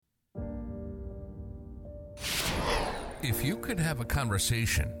If you could have a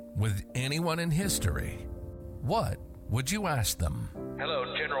conversation with anyone in history, what would you ask them?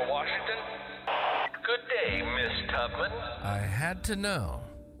 Hello, General Washington. Good day, Miss Tubman. I had to know,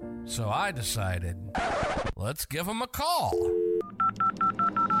 so I decided, let's give them a call.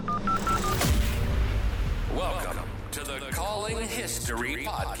 Welcome to the Calling History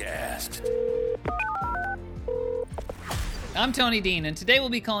Podcast. I'm Tony Dean, and today we'll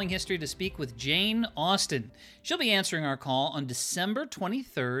be calling history to speak with Jane Austen. She'll be answering our call on December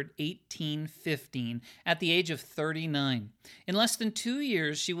 23rd, 1815, at the age of 39. In less than 2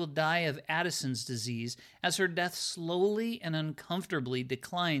 years, she will die of Addison's disease as her death slowly and uncomfortably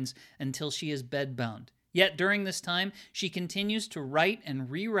declines until she is bedbound. Yet during this time, she continues to write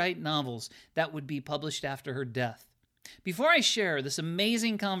and rewrite novels that would be published after her death. Before I share this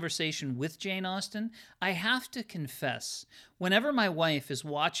amazing conversation with Jane Austen, I have to confess, whenever my wife is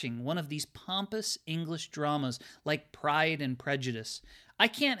watching one of these pompous English dramas like Pride and Prejudice, I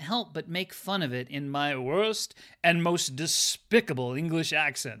can't help but make fun of it in my worst and most despicable English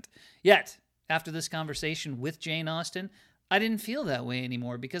accent. Yet, after this conversation with Jane Austen, I didn't feel that way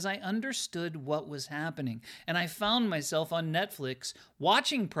anymore because I understood what was happening, and I found myself on Netflix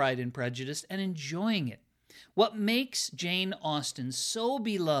watching Pride and Prejudice and enjoying it. What makes Jane Austen so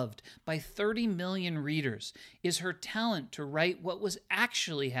beloved by 30 million readers is her talent to write what was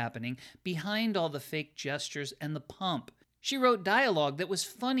actually happening behind all the fake gestures and the pomp. She wrote dialogue that was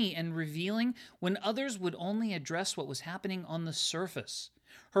funny and revealing when others would only address what was happening on the surface.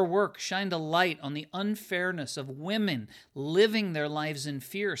 Her work shined a light on the unfairness of women living their lives in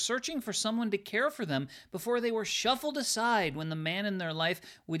fear, searching for someone to care for them before they were shuffled aside when the man in their life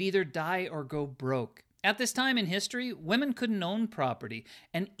would either die or go broke. At this time in history, women couldn't own property,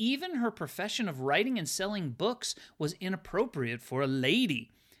 and even her profession of writing and selling books was inappropriate for a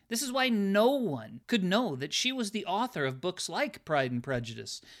lady. This is why no one could know that she was the author of books like Pride and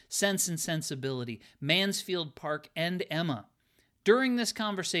Prejudice, Sense and Sensibility, Mansfield Park, and Emma. During this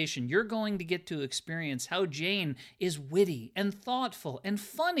conversation, you're going to get to experience how Jane is witty and thoughtful and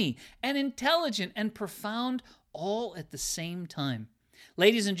funny and intelligent and profound all at the same time.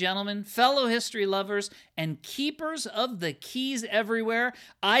 Ladies and gentlemen, fellow history lovers, and keepers of the keys everywhere,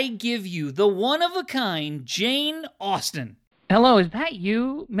 I give you the one-of-a-kind Jane Austen. Hello, is that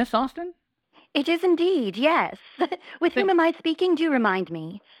you, Miss Austen? It is indeed, yes. With whom am I speaking? Do remind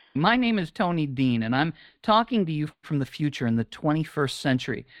me. My name is Tony Dean, and I'm talking to you from the future in the 21st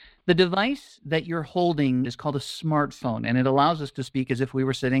century. The device that you're holding is called a smartphone, and it allows us to speak as if we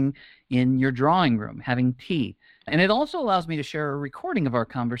were sitting in your drawing room having tea. And it also allows me to share a recording of our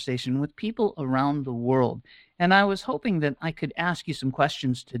conversation with people around the world. And I was hoping that I could ask you some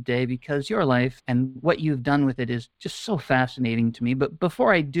questions today because your life and what you've done with it is just so fascinating to me. But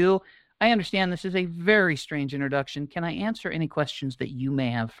before I do, I understand this is a very strange introduction. Can I answer any questions that you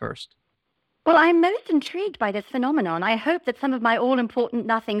may have first? Well, I'm most intrigued by this phenomenon. I hope that some of my all-important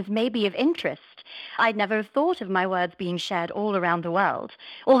nothings may be of interest. I'd never have thought of my words being shared all around the world.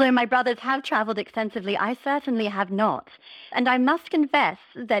 Although my brothers have traveled extensively, I certainly have not. And I must confess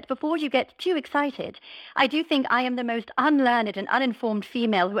that before you get too excited, I do think I am the most unlearned and uninformed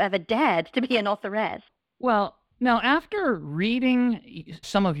female who ever dared to be an authoress. Well, now after reading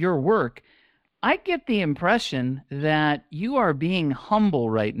some of your work, I get the impression that you are being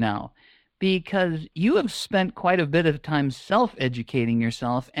humble right now, because you have spent quite a bit of time self-educating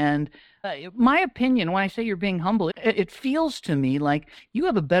yourself. And my opinion, when I say you're being humble, it feels to me like you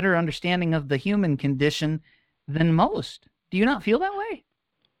have a better understanding of the human condition than most. Do you not feel that way?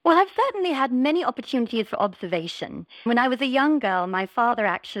 Well, I've certainly had many opportunities for observation. When I was a young girl, my father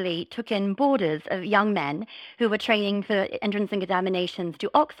actually took in boarders of young men who were training for entrance examinations to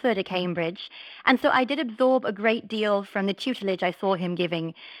Oxford or Cambridge, and so I did absorb a great deal from the tutelage I saw him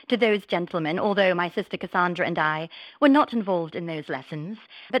giving to those gentlemen, although my sister Cassandra and I were not involved in those lessons.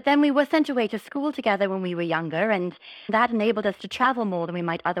 But then we were sent away to school together when we were younger, and that enabled us to travel more than we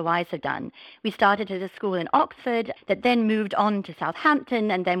might otherwise have done. We started at a school in Oxford that then moved on to Southampton,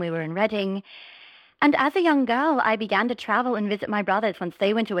 and then we were in Reading. And as a young girl, I began to travel and visit my brothers once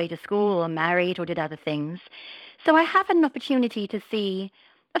they went away to school or married or did other things. So I have had an opportunity to see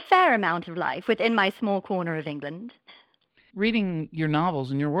a fair amount of life within my small corner of England. Reading your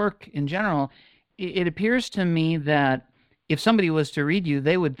novels and your work in general, it appears to me that if somebody was to read you,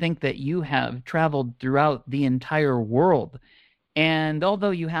 they would think that you have traveled throughout the entire world. And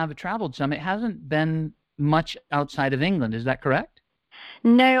although you have traveled some, it hasn't been much outside of England. Is that correct?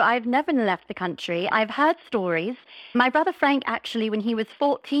 No, I've never left the country. I've heard stories. My brother Frank actually, when he was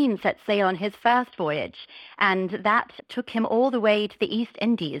 14, set sail on his first voyage, and that took him all the way to the East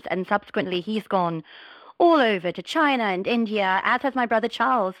Indies, and subsequently he's gone all over to China and India, as has my brother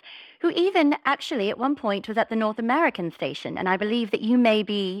Charles, who even actually at one point was at the North American station. And I believe that you may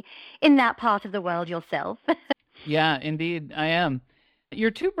be in that part of the world yourself. Yeah, indeed, I am.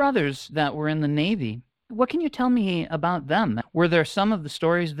 Your two brothers that were in the Navy, what can you tell me about them? Were there some of the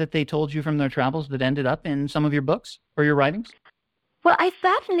stories that they told you from their travels that ended up in some of your books or your writings? Well, I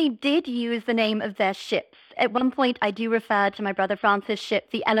certainly did use the name of their ships. At one point, I do refer to my brother Francis'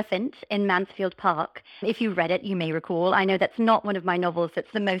 ship, the Elephant, in Mansfield Park. If you read it, you may recall. I know that's not one of my novels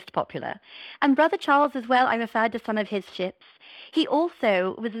that's the most popular. And brother Charles as well, I referred to some of his ships. He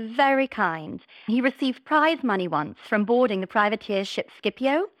also was very kind. He received prize money once from boarding the privateer ship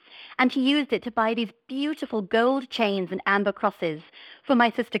Scipio, and he used it to buy these beautiful gold chains and amber crosses for my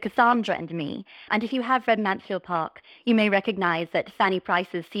sister Cassandra and me. And if you have read Mansfield Park, you may recognize that Fanny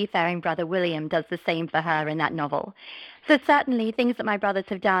Price's seafaring brother William does the same for her in that novel. So certainly things that my brothers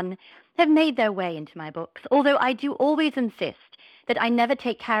have done have made their way into my books, although I do always insist that I never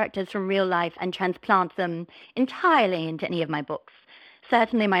take characters from real life and transplant them entirely into any of my books.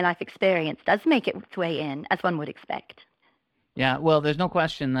 Certainly my life experience does make its way in, as one would expect. Yeah, well, there's no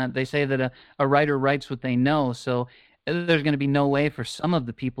question that they say that a writer writes what they know, so there's going to be no way for some of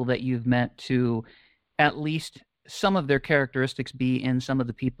the people that you've met to at least some of their characteristics be in some of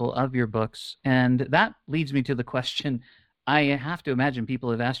the people of your books. And that leads me to the question, I have to imagine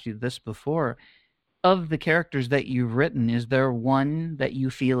people have asked you this before. Of the characters that you've written, is there one that you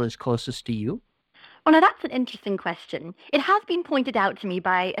feel is closest to you? Well, now that's an interesting question. It has been pointed out to me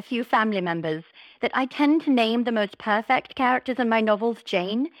by a few family members that I tend to name the most perfect characters in my novels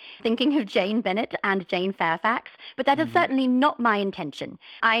Jane, thinking of Jane Bennet and Jane Fairfax, but that is certainly not my intention.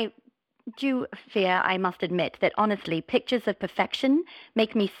 I do fear, I must admit, that honestly, pictures of perfection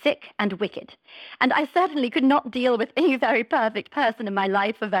make me sick and wicked. And I certainly could not deal with any very perfect person in my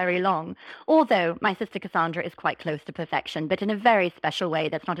life for very long, although my sister Cassandra is quite close to perfection, but in a very special way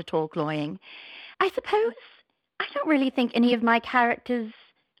that's not at all cloying. I suppose I don't really think any of my characters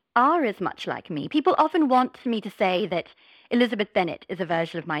are as much like me. People often want me to say that Elizabeth Bennet is a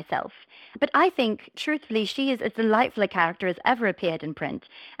version of myself. But I think, truthfully, she is as delightful a character as ever appeared in print,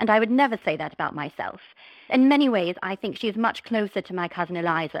 and I would never say that about myself. In many ways, I think she is much closer to my cousin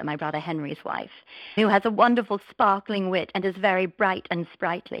Eliza, my brother Henry's wife, who has a wonderful sparkling wit and is very bright and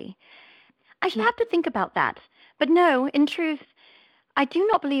sprightly. I shall have to think about that. But no, in truth, I do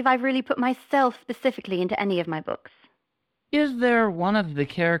not believe I've really put myself specifically into any of my books. Is there one of the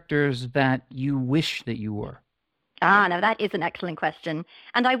characters that you wish that you were? Now that is an excellent question,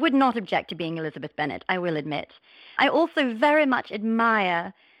 and I would not object to being Elizabeth Bennet, I will admit. I also very much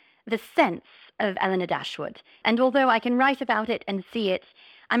admire the sense of Eleanor Dashwood, and although I can write about it and see it,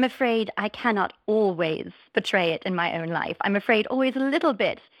 I'm afraid I cannot always portray it in my own life. I'm afraid always a little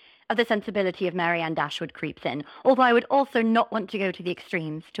bit of the sensibility of Marianne Dashwood creeps in, although I would also not want to go to the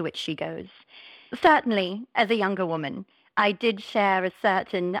extremes to which she goes. Certainly, as a younger woman, I did share a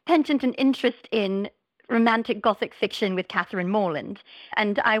certain penchant and interest in romantic Gothic fiction with Catherine Morland,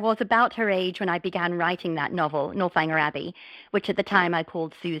 and I was about her age when I began writing that novel, Northanger Abbey, which at the time I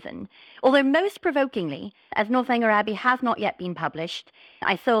called Susan. Although most provokingly, as Northanger Abbey has not yet been published,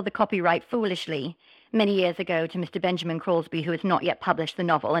 I sold the copyright foolishly many years ago to Mr. Benjamin Crosby, who has not yet published the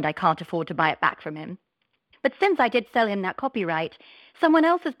novel, and I can't afford to buy it back from him. But since I did sell him that copyright, someone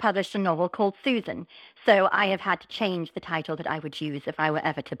else has published a novel called Susan, so I have had to change the title that I would use if I were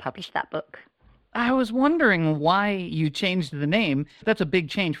ever to publish that book. I was wondering why you changed the name. That's a big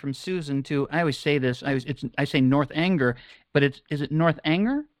change from Susan to, I always say this, I say Northanger, but is it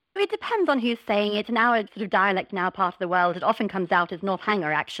Northanger? It depends on who's saying it. In our sort of dialect in our part of the world, it often comes out as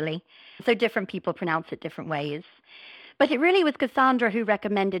Northanger, actually. So different people pronounce it different ways. But it really was Cassandra who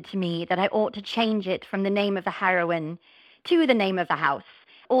recommended to me that I ought to change it from the name of the heroine to the name of the house.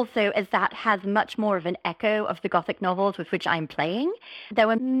 Also, as that has much more of an echo of the Gothic novels with which I'm playing. There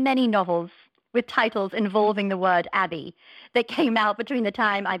were many novels with titles involving the word Abbey that came out between the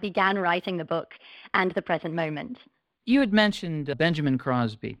time I began writing the book and the present moment. You had mentioned Benjamin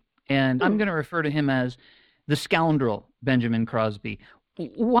Crosby, and I'm going to refer to him as the scoundrel Benjamin Crosby.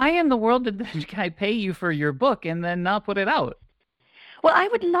 Why in the world did this guy pay you for your book and then not put it out? Well, I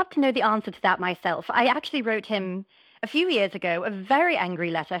would love to know the answer to that myself. I actually wrote him a few years ago a very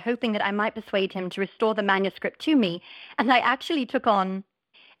angry letter, hoping that I might persuade him to restore the manuscript to me, and I actually took on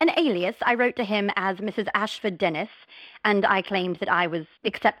an alias. I wrote to him as Mrs. Ashford Dennis, and I claimed that I was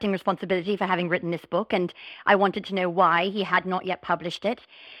accepting responsibility for having written this book, and I wanted to know why he had not yet published it.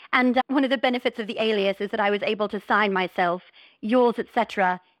 And one of the benefits of the alias is that I was able to sign myself, yours,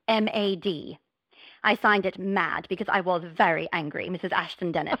 etc., M.A.D. I signed it Mad because I was very angry, Mrs.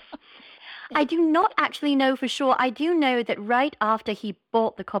 Ashton Dennis. I do not actually know for sure. I do know that right after he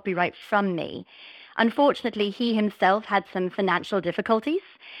bought the copyright from me, unfortunately, he himself had some financial difficulties,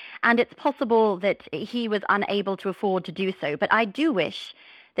 and it's possible that he was unable to afford to do so. But I do wish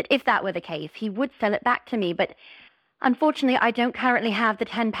that if that were the case, he would sell it back to me. But unfortunately, I don't currently have the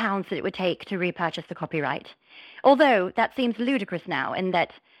 £10 that it would take to repurchase the copyright. Although that seems ludicrous now, in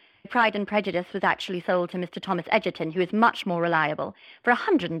that Pride and Prejudice was actually sold to Mr. Thomas Egerton, who is much more reliable, for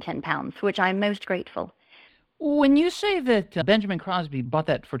 £110, for which I'm most grateful. When you say that Benjamin Crosby bought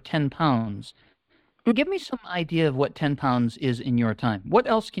that for £10, give me some idea of what £10 is in your time. What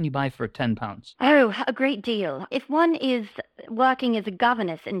else can you buy for £10? Oh, a great deal. If one is working as a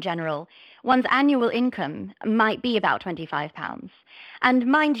governess in general, one's annual income might be about £25. And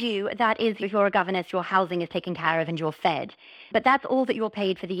mind you, that is, if you're a governess, your housing is taken care of and you're fed. But that's all that you're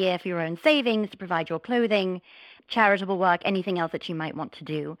paid for the year for your own savings, to provide your clothing, charitable work, anything else that you might want to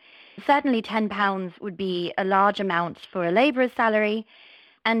do. Certainly £10 would be a large amount for a labourer's salary,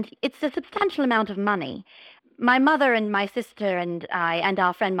 and it's a substantial amount of money. My mother and my sister and I, and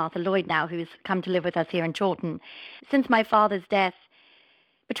our friend Martha Lloyd now, who's come to live with us here in Chawton, since my father's death,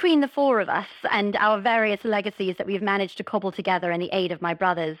 between the four of us and our various legacies that we've managed to cobble together and the aid of my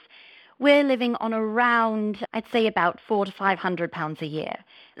brothers, we're living on around, I'd say, about £400 to £500 a year.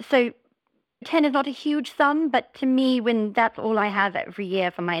 So 10 is not a huge sum, but to me, when that's all I have every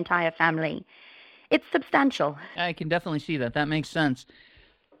year for my entire family, it's substantial. I can definitely see that. That makes sense.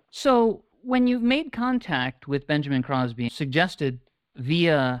 So when you've made contact with Benjamin Crosby, suggested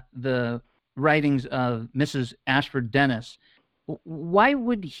via the writings of Mrs. Ashford Dennis, why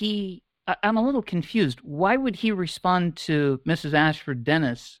would he, I'm a little confused, why would he respond to Mrs. Ashford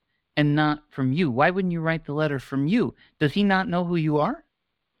Dennis and not from you? Why wouldn't you write the letter from you? Does he not know who you are?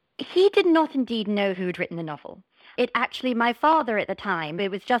 He did not indeed know who had written the novel. It actually, my father at the time,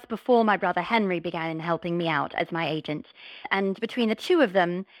 it was just before my brother Henry began helping me out as my agent. And between the two of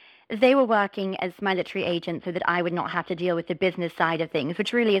them, they were working as my literary agent so that I would not have to deal with the business side of things,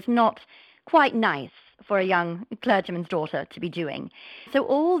 which really is not quite nice for a young clergyman's daughter to be doing. So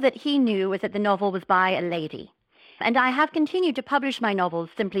all that he knew was that the novel was by a lady. And I have continued to publish my novels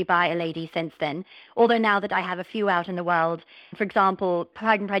simply by a lady since then, although now that I have a few out in the world, for example,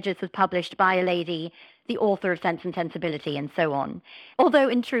 Pride and Prejudice was published by a lady, the author of Sense and Sensibility, and so on. Although,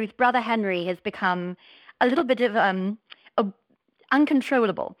 in truth, Brother Henry has become a little bit of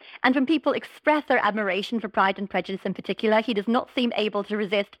uncontrollable. And when people express their admiration for Pride and Prejudice in particular, he does not seem able to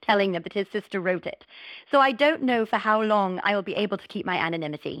resist telling them that his sister wrote it. So I don't know for how long I will be able to keep my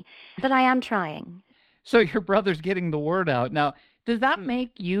anonymity, but I am trying. So your brother's getting the word out. Now, does that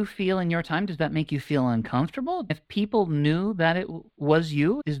make you feel in your time, does that make you feel uncomfortable? If people knew that it was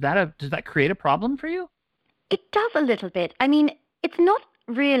you, does that create a problem for you? It does a little bit. I mean, it's not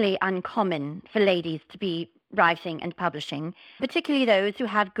really uncommon for ladies to be writing and publishing, particularly those who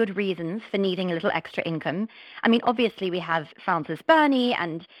have good reasons for needing a little extra income. I mean, obviously we have Frances Burney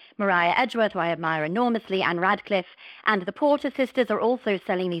and Maria Edgeworth, who I admire enormously, Anne Radcliffe, and the Porter sisters are also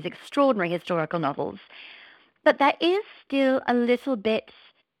selling these extraordinary historical novels. But there is still a little bit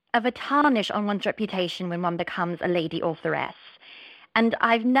of a tarnish on one's reputation when one becomes a lady authoress. And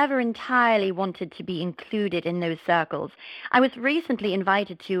I've never entirely wanted to be included in those circles. I was recently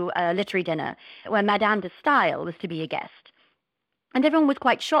invited to a literary dinner where Madame de Stael was to be a guest. And everyone was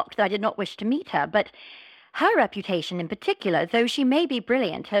quite shocked that I did not wish to meet her, but her reputation in particular, though she may be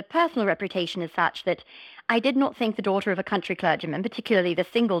brilliant, her personal reputation is such that I did not think the daughter of a country clergyman, particularly the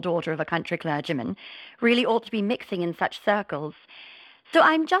single daughter of a country clergyman, really ought to be mixing in such circles. So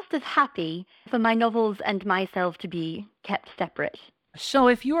I'm just as happy for my novels and myself to be kept separate. So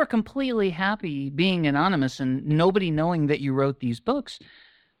if you are completely happy being anonymous and nobody knowing that you wrote these books,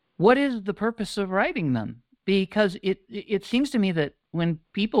 what is the purpose of writing them? Because it seems to me that when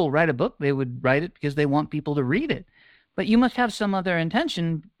people write a book, they would write it because they want people to read it. But you must have some other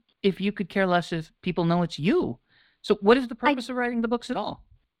intention if you could care less if people know it's you. So what is the purpose of writing the books at all?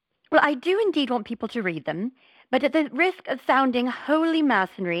 Well, I do indeed want people to read them, but at the risk of sounding wholly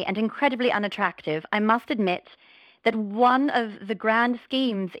mercenary and incredibly unattractive, I must admit that one of the grand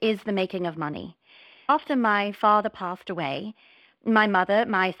schemes is the making of money. After my father passed away, my mother,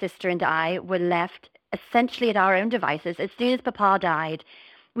 my sister, and I were left essentially at our own devices. As soon as Papa died,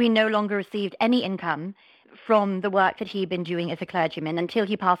 we no longer received any income from the work that he'd been doing as a clergyman until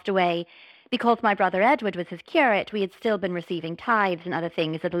he passed away. Because my brother Edward was his curate, we had still been receiving tithes and other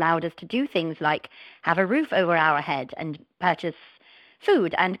things that allowed us to do things like have a roof over our head and purchase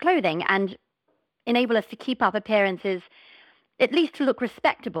food and clothing and enable us to keep up appearances, at least to look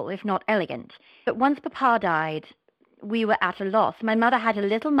respectable, if not elegant. But once Papa died, we were at a loss. My mother had a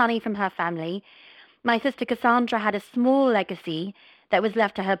little money from her family. My sister Cassandra had a small legacy that was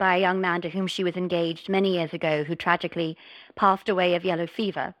left to her by a young man to whom she was engaged many years ago, who tragically passed away of yellow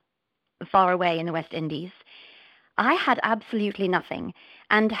fever, far away in the West Indies. I had absolutely nothing,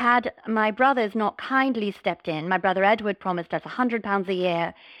 and had my brothers not kindly stepped in, my brother Edward promised us £100 a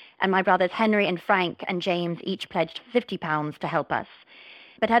year, and my brothers Henry and Frank and James each pledged £50 to help us.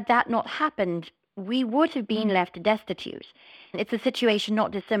 But had that not happened, we would have been left destitute. It's a situation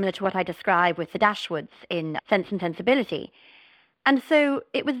not dissimilar to what I describe with the Dashwoods in Sense and Sensibility. And so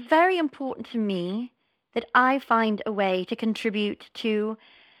it was very important to me that I find a way to contribute to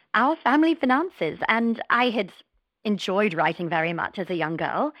our family finances. And I had enjoyed writing very much as a young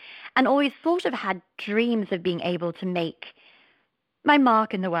girl and always sort of had dreams of being able to make my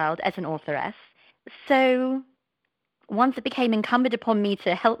mark in the world as an authoress. So once it became incumbent upon me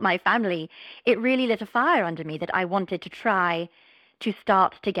to help my family, it really lit a fire under me that I wanted to try to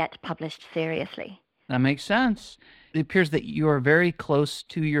start to get published seriously. That makes sense. It appears that you are very close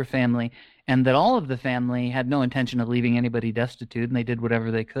to your family and that all of the family had no intention of leaving anybody destitute, and they did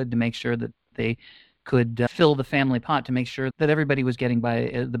whatever they could to make sure that they could fill the family pot to make sure that everybody was getting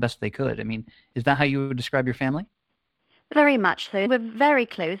by the best they could. I mean, is that how you would describe your family? Very much so. We're very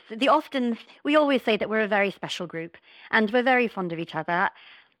close. The Austens, we always say that we're a very special group, and we're very fond of each other.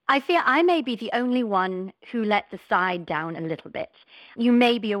 I fear I may be the only one who let the side down a little bit. You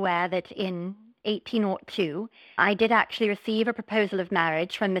may be aware that in 1802, I did actually receive a proposal of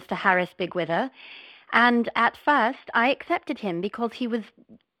marriage from Mr. Harris Bigwither, and at first I accepted him because he was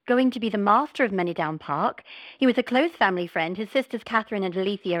going to be the master of Manydown Park. He was a close family friend. His sisters Catherine and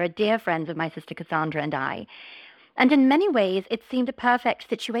Alethea are dear friends of my sister Cassandra and I. And in many ways, it seemed a perfect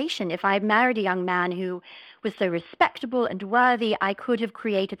situation. If I had married a young man who was so respectable and worthy, I could have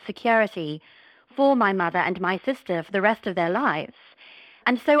created security for my mother and my sister for the rest of their lives.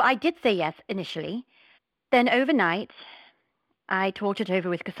 And so I did say yes initially. Then overnight, I talked it over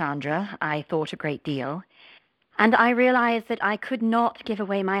with Cassandra. I thought a great deal. And I realized that I could not give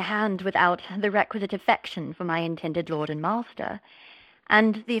away my hand without the requisite affection for my intended lord and master.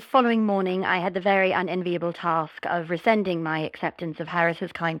 And the following morning, I had the very unenviable task of rescinding my acceptance of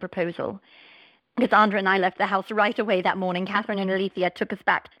Harris's kind proposal. Cassandra and I left the house right away that morning. Catherine and Alethea took us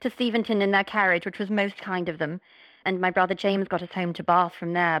back to Steventon in their carriage, which was most kind of them, and my brother James got us home to Bath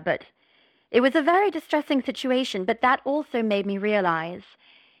from there. But it was a very distressing situation, but that also made me realize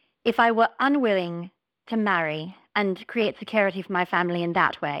if I were unwilling to marry and create security for my family in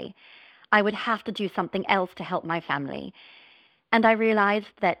that way, I would have to do something else to help my family. And I realized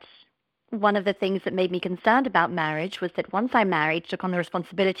that one of the things that made me concerned about marriage was that once I married, took on the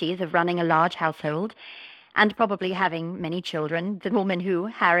responsibilities of running a large household and probably having many children. The woman who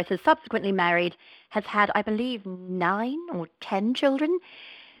Harris has subsequently married has had, I believe, 9 or 10 children.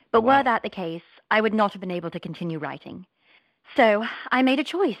 But were that the case, I would not have been able to continue writing. So I made a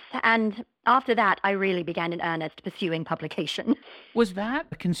choice, and after that, I really began in earnest pursuing publication. Was that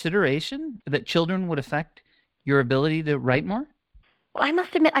a consideration, that children would affect your ability to write more? Well, I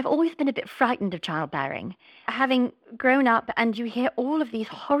must admit, I've always been a bit frightened of childbearing. Having grown up, and you hear all of these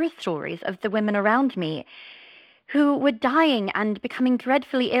horror stories of the women around me who were dying and becoming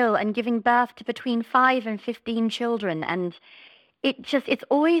dreadfully ill and giving birth to between 5 and 15 children. And it's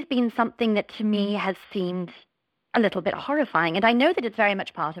always been something that to me has seemed a little bit horrifying. And I know that it's very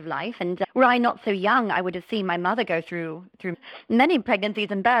much part of life. And were I not so young, I would have seen my mother go through many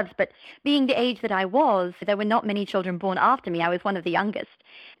pregnancies and births. But being the age that I was, there were not many children born after me. I was one of the youngest.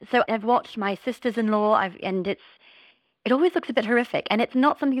 So I've watched my sisters-in-law, and it always looks a bit horrific. And it's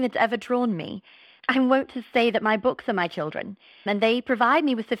not something that's ever drawn me. I'm wont to say that my books are my children, and they provide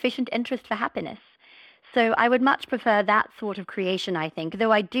me with sufficient interest for happiness. So I would much prefer that sort of creation, I think,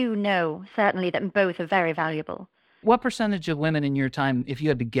 though I do know, certainly, that both are very valuable. What percentage of women in your time, if you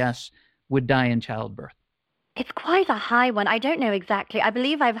had to guess, would die in childbirth? It's quite a high one. I don't know exactly. I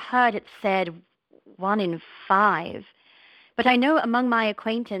believe I've heard it said 1 in 5. But I know among my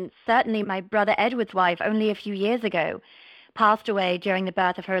acquaintance, certainly my brother Edward's wife, only a few years ago, passed away during the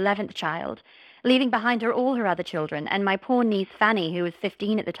birth of her 11th child, leaving behind her all her other children, and my poor niece Fanny, who was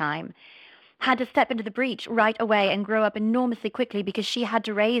 15 at the time, had to step into the breach right away and grow up enormously quickly because she had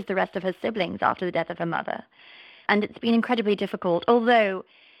to raise the rest of her siblings after the death of her mother. And it's been incredibly difficult, although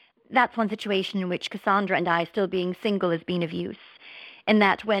that's one situation in which Cassandra and I, still being single, has been of use, in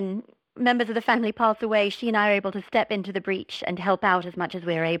that when members of the family pass away, she and I are able to step into the breach and help out as much as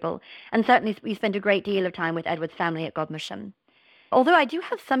we're able. And certainly we spend a great deal of time with Edward's family at Godmersham. Although I do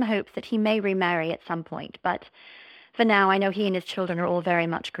have some hopes that he may remarry at some point, but for now I know he and his children are all very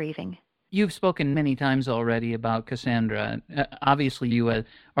much grieving. You've spoken many times already about Cassandra. Obviously, you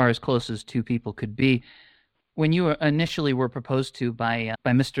are as close as two people could be. When you initially were proposed to by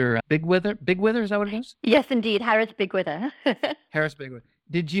Mr. Bigwither, is that what it is? Yes, indeed, Harris Bigwither. Harris Bigwither.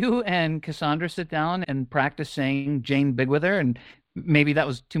 Did you and Cassandra sit down and practice saying Jane Bigwither, and maybe that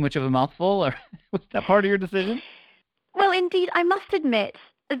was too much of a mouthful, or was that part of your decision? Well, indeed, I must admit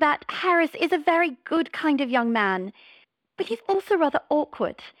that Harris is a very good kind of young man, but he's also rather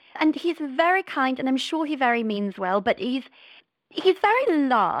awkward. And he's very kind, and I'm sure he very means well, but he's very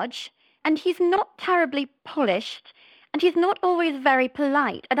large, and he's not terribly polished, and he's not always very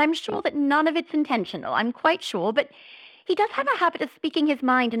polite. And I'm sure that none of it's intentional, I'm quite sure, but he does have a habit of speaking his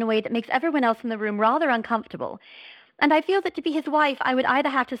mind in a way that makes everyone else in the room rather uncomfortable. And I feel that to be his wife, I would either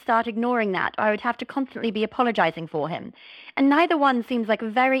have to start ignoring that, or I would have to constantly be apologizing for him. And neither one seems like a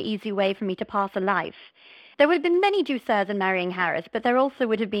very easy way for me to pass a life. There would have been many douceurs in marrying Harris, but there also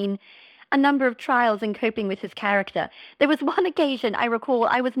would have been a number of trials in coping with his character. There was one occasion, I recall,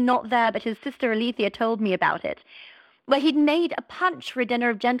 I was not there, but his sister Alethea told me about it, where he'd made a punch for a dinner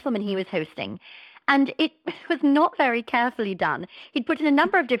of gentlemen he was hosting. And it was not very carefully done. He'd put in a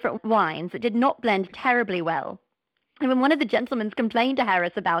number of different wines that did not blend terribly well. And when one of the gentlemen complained to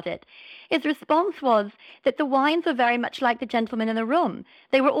Harris about it, his response was that the wines were very much like the gentlemen in the room.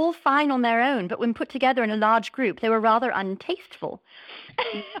 They were all fine on their own, but when put together in a large group, they were rather untasteful.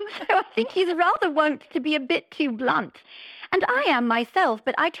 So I think he's rather wont to be a bit too blunt. And I am myself,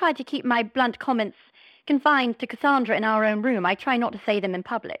 but I try to keep my blunt comments confined to Cassandra in our own room. I try not to say them in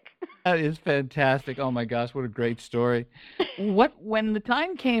public. That is fantastic. Oh my gosh, what a great story. When the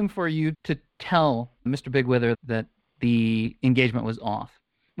time came for you to tell Mr. Bigwither that the engagement was off,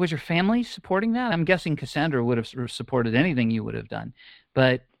 was your family supporting that? I'm guessing Cassandra would have supported anything you would have done,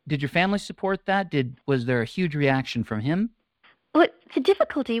 but did your family support that? Was there a huge reaction from him? Well, the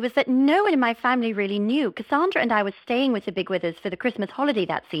difficulty was that no one in my family really knew. Cassandra and I were staying with the Bigwithers for the Christmas holiday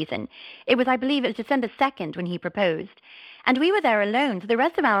that season. I believe it was December 2nd when he proposed. And we were there alone, so the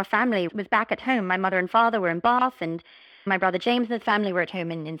rest of our family was back at home. My mother and father were in Bath, and my brother James and his family were at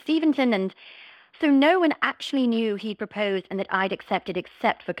home in Steventon, and so no one actually knew he'd proposed and that I'd accepted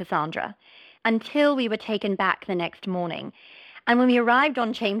except for Cassandra, until we were taken back the next morning. And when we arrived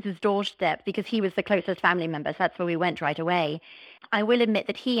on James's doorstep, because he was the closest family member, so that's where we went right away, I will admit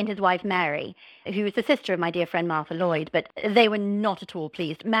that he and his wife Mary, who was the sister of my dear friend Martha Lloyd, but they were not at all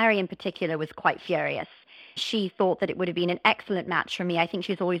pleased. Mary in particular was quite furious. She thought that it would have been an excellent match for me. I think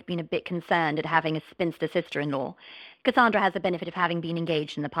she's always been a bit concerned at having a spinster sister-in-law. Cassandra has the benefit of having been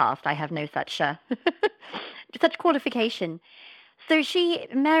engaged in the past. I have no such such qualification. So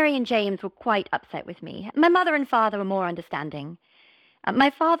Mary and James were quite upset with me. My mother and father were more understanding. My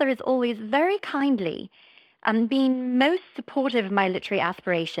father has always very kindly been most supportive of my literary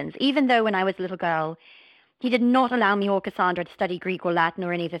aspirations, even though when I was a little girl, he did not allow me or Cassandra to study Greek or Latin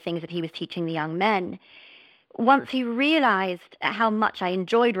or any of the things that he was teaching the young men. Once he realized how much I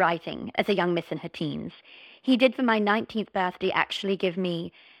enjoyed writing as a young miss in her teens, he did for my 19th birthday actually give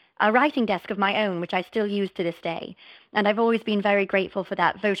me a writing desk of my own, which I still use to this day. And I've always been very grateful for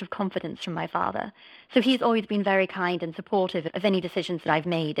that vote of confidence from my father. So he's always been very kind and supportive of any decisions that I've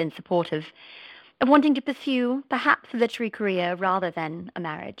made, and supportive of wanting to pursue perhaps a literary career rather than a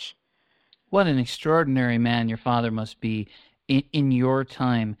marriage. What an extraordinary man your father must be in your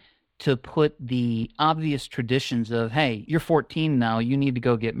time, to put the obvious traditions of, hey, you're 14 now, you need to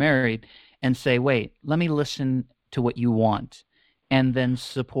go get married, and say, wait, let me listen to what you want, and then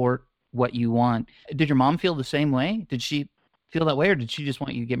support what you want. Did your mom feel the same way? Did she feel that way, or did she just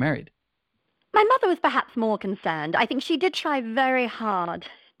want you to get married? My mother was perhaps more concerned. I think she did try very hard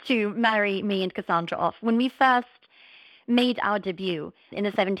to marry me and Cassandra off. When we first made our debut in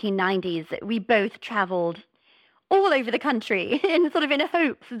the 1790s, we both traveled all over the country in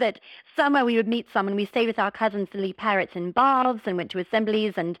hopes that somewhere we would meet someone. We stayed with our cousins, the Lee Parrots, in baths, and went to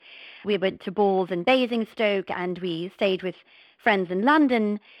assemblies, and we went to balls in Basingstoke, and we stayed with friends in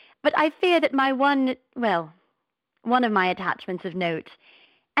London. But I fear that one of my attachments of note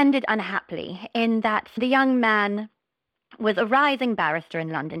ended unhappily, in that the young man was a rising barrister in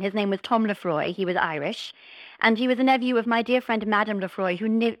London. His name was Tom Lefroy. He was Irish, and he was a nephew of my dear friend Madame Lefroy, who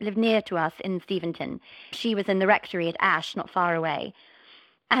lived near to us in Steventon. She was in the rectory at Ash, not far away.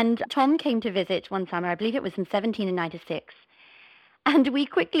 And Tom came to visit one summer, I believe it was in 1796, and we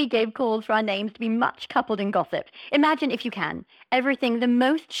quickly gave calls for our names to be much coupled in gossip. Imagine, if you can, everything the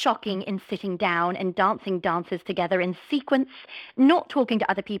most shocking in sitting down and dancing dances together in sequence, not talking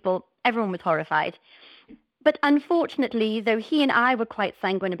to other people. Everyone was horrified. But unfortunately, though he and I were quite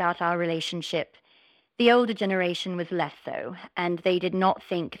sanguine about our relationship, The older generation was less so, and they did not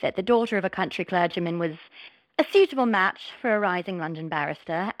think that the daughter of a country clergyman was a suitable match for a rising London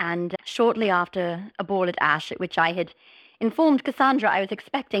barrister. And shortly after a ball at Ashe, at which I had informed Cassandra I was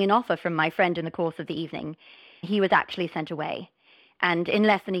expecting an offer from my friend in the course of the evening, he was actually sent away. And in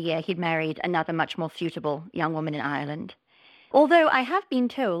less than a year, he'd married another much more suitable young woman in Ireland. Although I have been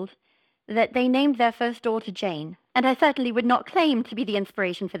told that they named their first daughter Jane, and I certainly would not claim to be the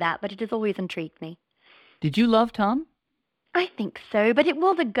inspiration for that, but it has always intrigued me. Did you love Tom? I think so, but it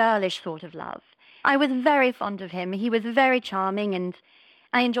was a girlish sort of love. I was very fond of him. He was very charming, and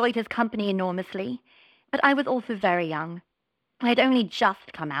I enjoyed his company enormously. But I was also very young. I had only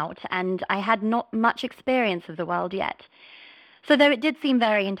just come out, and I had not much experience of the world yet. So though it did seem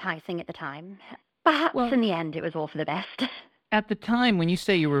very enticing at the time, perhaps in the end it was all for the best. At the time, when you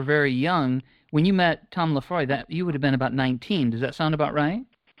say you were very young, when you met Tom Lefroy, that you would have been about 19. Does that sound about right?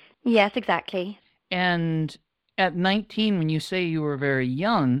 Yes, exactly. And at 19, when you say you were very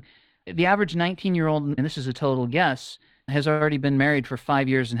young, the average 19-year-old, and this is a total guess, has already been married for 5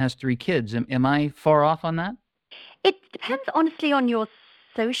 years and has 3 kids. Am I far off on that? It depends, honestly, on your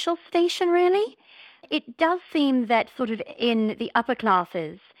social station, really. It does seem that sort of in the upper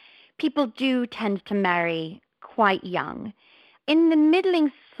classes, people do tend to marry quite young. In the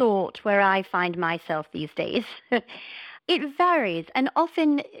middling sort where I find myself these days, it varies, and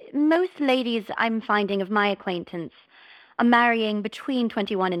often most ladies I'm finding of my acquaintance are marrying between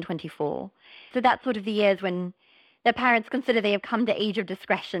 21 and 24. So that's sort of the years when their parents consider they have come to age of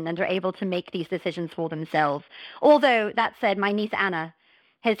discretion and are able to make these decisions for themselves. Although, that said, my niece Anna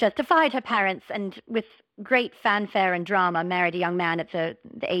has just defied her parents and with great fanfare and drama married a young man at the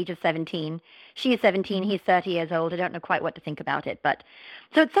age of 17. She is 17, he's 30 years old. I don't know quite what to think about it. But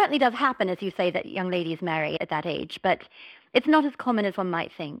so it certainly does happen, as you say, that young ladies marry at that age. But it's not as common as one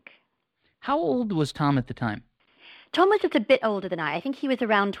might think. How old was Tom at the time? Tom was just a bit older than I. I think he was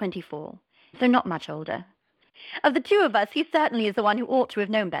around 24, so not much older. Of the two of us, he certainly is the one who ought to have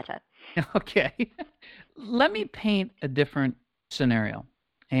known better. Okay. Let me paint a different scenario.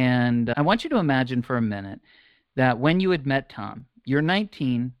 And I want you to imagine for a minute that when you had met Tom, you're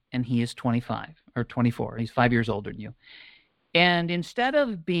 19 and he is 25 or 24. He's 5 years older than you. And instead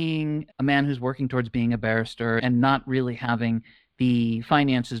of being a man who's working towards being a barrister and not really having the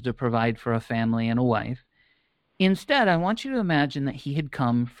finances to provide for a family and a wife, instead, I want you to imagine that he had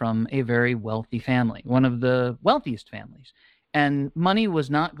come from a very wealthy family, one of the wealthiest families, and money was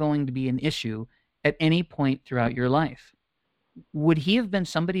not going to be an issue at any point throughout your life. Would he have been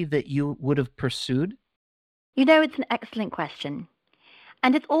somebody that you would have pursued? You know, it's an excellent question.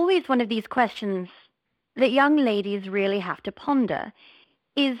 And it's always one of these questions that young ladies really have to ponder,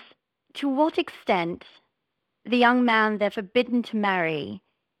 is to what extent the young man they're forbidden to marry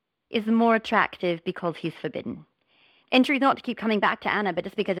is more attractive because he's forbidden. In truth, not to keep coming back to Anna, but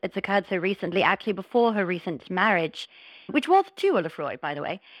just because it's occurred so recently, actually before her recent marriage, which was to a Lefroy, by the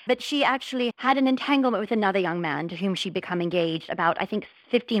way, but she actually had an entanglement with another young man to whom she'd become engaged about, I think,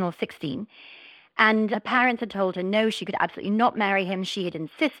 15 or 16. And her parents had told her no, she could absolutely not marry him. She had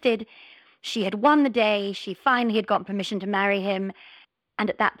insisted. She had won the day. She finally had gotten permission to marry him. And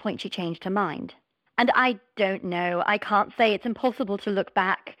at that point, she changed her mind. And I don't know. I can't say. It's impossible to look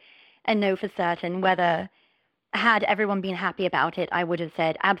back and know for certain whether, had everyone been happy about it, I would have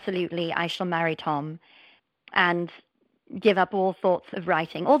said, absolutely, I shall marry Tom and give up all thoughts of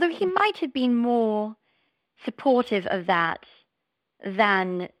writing. Although he might have been more supportive of that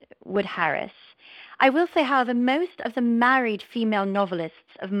than would Harris. I will say, however, most of the married female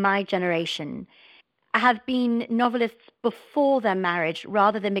novelists of my generation have been novelists before their marriage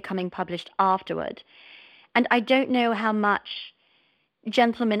rather than becoming published afterward. And I don't know how much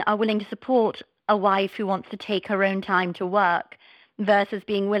gentlemen are willing to support a wife who wants to take her own time to work versus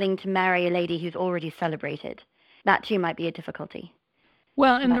being willing to marry a lady who's already celebrated. That too might be a difficulty.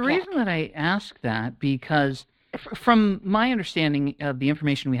 Well, and the reason that I ask that, because from my understanding of the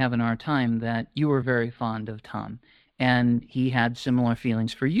information we have in our time, that you were very fond of Tom, and he had similar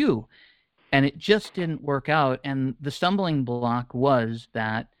feelings for you, and it just didn't work out, and the stumbling block was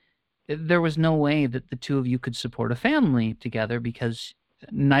that there was no way that the two of you could support a family together because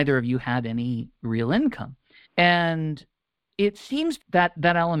neither of you had any real income. And it seems that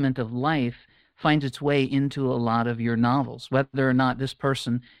that element of life finds its way into a lot of your novels, whether or not this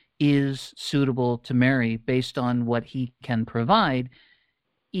person is suitable to marry based on what he can provide,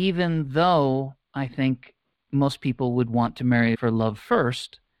 even though I think most people would want to marry for love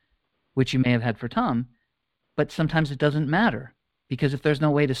first, which you may have had for Tom, but sometimes it doesn't matter, because if there's no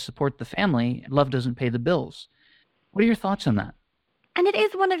way to support the family, love doesn't pay the bills. What are your thoughts on that? And it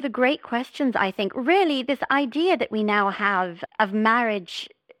is one of the great questions, I think. Really, this idea that we now have of marriage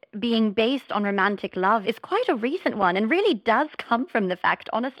being based on romantic love is quite a recent one and really does come from the fact,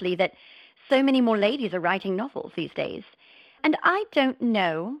 honestly, that so many more ladies are writing novels these days. And I don't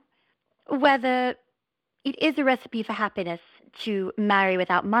know whether it is a recipe for happiness to marry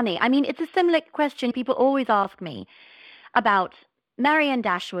without money. I mean, it's a similar question people always ask me about Marianne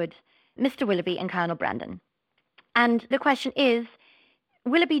Dashwood, Mr. Willoughby, and Colonel Brandon. And the question is,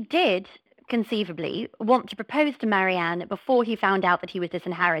 Willoughby did, conceivably, want to propose to Marianne before he found out that he was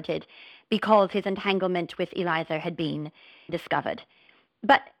disinherited because his entanglement with Eliza had been discovered.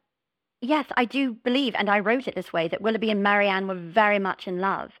 But yes, I do believe, and I wrote it this way, that Willoughby and Marianne were very much in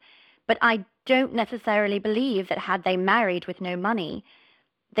love. But I don't necessarily believe that had they married with no money,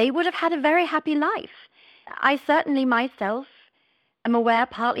 they would have had a very happy life. I certainly myself am aware,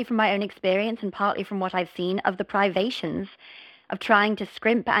 partly from my own experience and partly from what I've seen, of the privations of trying to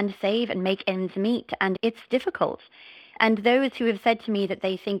scrimp and save and make ends meet, and it's difficult. And those who have said to me that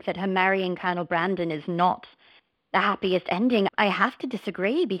they think that her marrying Colonel Brandon is not the happiest ending, I have to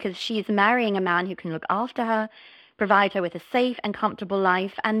disagree, because she's marrying a man who can look after her, provide her with a safe and comfortable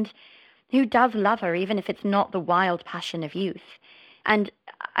life, and who does love her, even if it's not the wild passion of youth. And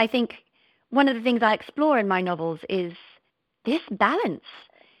I think one of the things I explore in my novels is this balance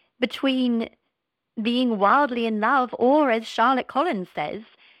between being wildly in love or, as Charlotte Collins says,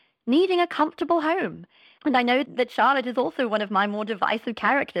 needing a comfortable home. And I know that Charlotte is also one of my more divisive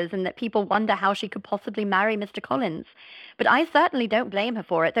characters and that people wonder how she could possibly marry Mr. Collins. But I certainly don't blame her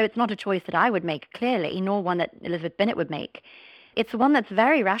for it, though it's not a choice that I would make, clearly, nor one that Elizabeth Bennet would make. It's one that's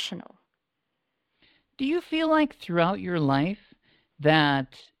very rational. Do you feel like throughout your life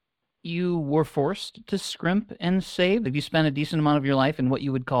that you were forced to scrimp and save? Have you spent a decent amount of your life in what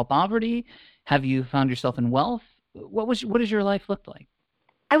you would call poverty? Have you found yourself in wealth? What does your life look like?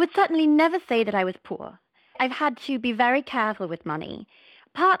 I would certainly never say that I was poor. I've had to be very careful with money,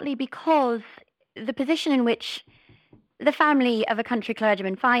 partly because the position in which the family of a country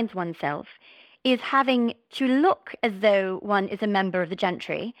clergyman finds oneself is having to look as though one is a member of the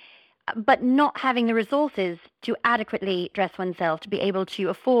gentry, but not having the resources to adequately dress oneself to be able to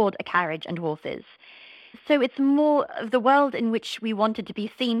afford a carriage and horses. So it's more of the world in which we wanted to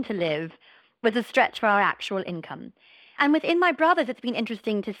be seen to live was a stretch for our actual income. And within my brothers, it's been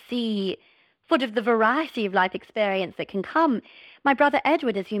interesting to see sort of the variety of life experience that can come. My brother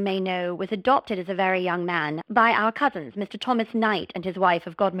Edward, as you may know, was adopted as a very young man by our cousins, Mr. Thomas Knight and his wife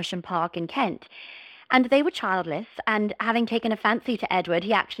of Godmersham Park in Kent. And they were childless, and having taken a fancy to Edward,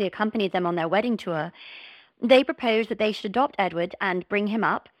 he actually accompanied them on their wedding tour. They proposed that they should adopt Edward and bring him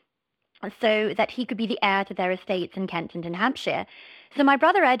up so that he could be the heir to their estates in Kent and in Hampshire. So my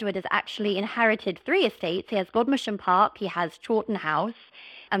brother Edward has actually inherited 3 estates. He has Godmersham Park, he has Chawton House,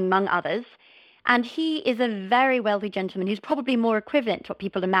 among others. And he is a very wealthy gentleman who's probably more equivalent to what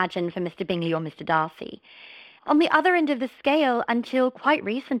people imagine for Mr. Bingley or Mr. Darcy. On the other end of the scale, until quite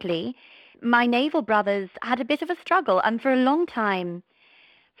recently, my naval brothers had a bit of a struggle. And for a long time,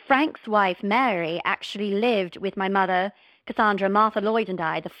 Frank's wife, Mary, actually lived with my mother, Cassandra, Martha Lloyd, and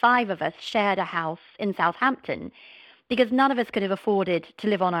I. The 5 of us shared a house in Southampton, because none of us could have afforded to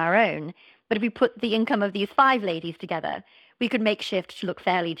live on our own. But if we put the income of these 5 ladies together, we could make shift to look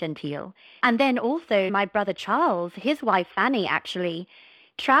fairly genteel. And then also my brother Charles, his wife Fanny, actually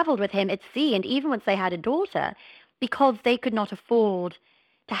travelled with him at sea, and even once they had a daughter, because they could not afford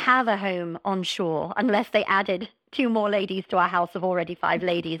to have a home on shore unless they added 2 more ladies to our house of already 5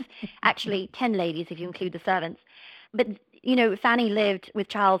 ladies. Actually, 10 ladies if you include the servants. But, you know, Fanny lived with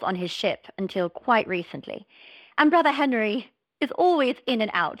Charles on his ship until quite recently. And Brother Henry is always in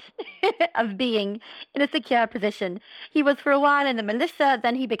and out of being in a secure position. He was for a while in the militia,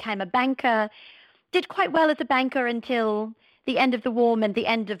 then he became a banker, did quite well as a banker until the end of the war and the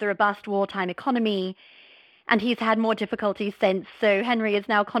end of the robust wartime economy, and he's had more difficulties since, so Henry is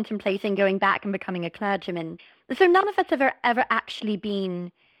now contemplating going back and becoming a clergyman. So none of us have ever actually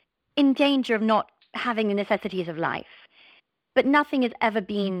been in danger of not having the necessities of life, but nothing has ever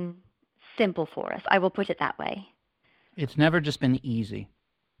been simple for us, I will put it that way. It's never just been easy.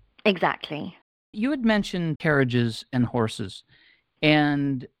 Exactly. You had mentioned carriages and horses,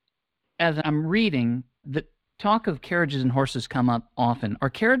 and as I'm reading, the talk of carriages and horses come up often. Are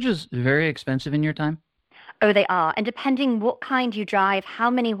carriages very expensive in your time? Oh, they are. And depending what kind you drive, how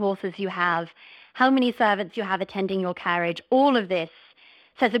many horses you have, how many servants you have attending your carriage, all of this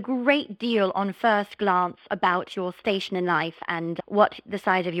says a great deal on first glance about your station in life and what the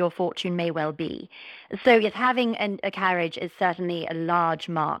size of your fortune may well be. So yes, having a carriage is certainly a large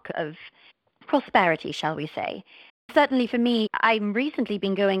mark of prosperity, shall we say. Certainly for me, I've recently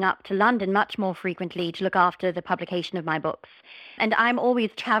been going up to London much more frequently to look after the publication of my books. And I'm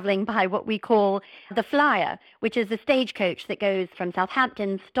always traveling by what we call the Flyer, which is the stagecoach that goes from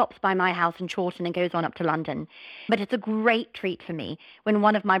Southampton, stops by my house in Chawton and goes on up to London. But it's a great treat for me when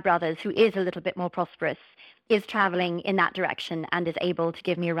one of my brothers, who is a little bit more prosperous, is traveling in that direction and is able to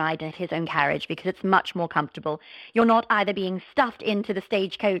give me a ride in his own carriage because it's much more comfortable. You're not either being stuffed into the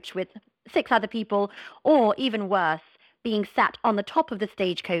stagecoach with 6 other people, or even worse, being sat on the top of the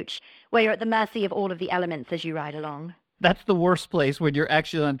stagecoach where you're at the mercy of all of the elements as you ride along. That's the worst place when you're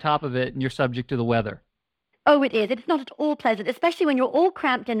actually on top of it and you're subject to the weather. Oh, it is. It's not at all pleasant, especially when you're all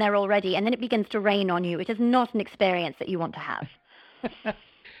cramped in there already and then it begins to rain on you. It is not an experience that you want to have.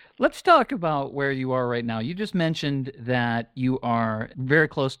 Let's talk about where you are right now. You just mentioned that you are very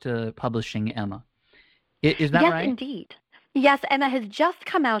close to publishing Emma. Is that right? Yes, indeed. Yes, Emma has just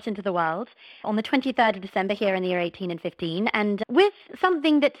come out into the world on the 23rd of December here in the year 1815, and with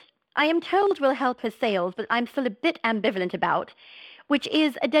something that I am told will help her sales, but I'm still a bit ambivalent about, which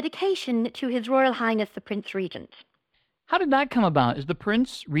is a dedication to His Royal Highness the Prince Regent. How did that come about? Is the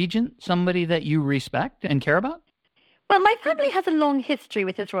Prince Regent somebody that you respect and care about? Well, my family has a long history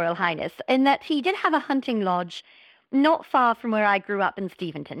with His Royal Highness, in that he did have a hunting lodge not far from where I grew up in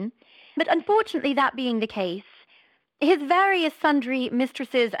Steventon, but unfortunately, that being the case, his various sundry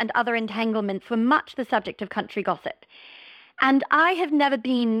mistresses and other entanglements were much the subject of country gossip. And I have never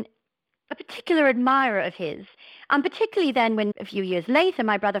been a particular admirer of his, particularly then when a few years later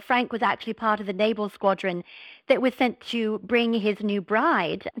my brother Frank was actually part of the naval squadron that was sent to bring his new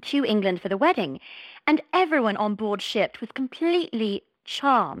bride to England for the wedding. And everyone on board ship was completely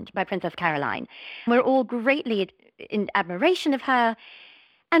charmed by Princess Caroline. We're all greatly in admiration of her,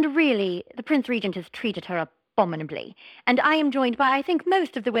 and really, the Prince Regent has treated her abominably, and I am joined by, I think,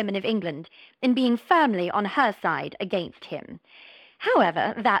 most of the women of England in being firmly on her side against him.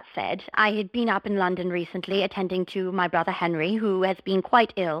 However, that said, I had been up in London recently attending to my brother Henry, who has been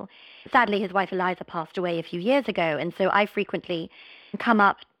quite ill. Sadly, his wife Eliza passed away a few years ago, and so I frequently come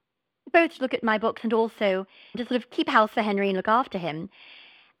up both to look at my books and also to sort of keep house for Henry and look after him.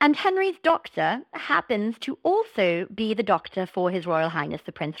 And Henry's doctor happens to also be the doctor for His Royal Highness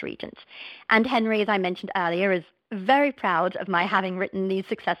the Prince Regent. And Henry, as I mentioned earlier, is very proud of my having written these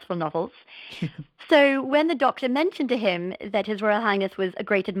successful novels. So when the doctor mentioned to him that His Royal Highness was a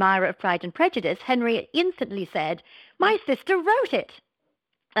great admirer of Pride and Prejudice, Henry instantly said, "My sister wrote it."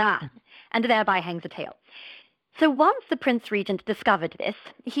 And thereby hangs a tale. So once the Prince Regent discovered this,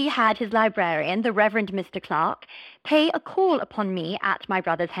 he had his librarian, the Reverend Mr. Clark, pay a call upon me at my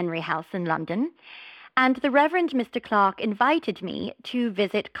brother's Henry house in London, and the Reverend Mr. Clark invited me to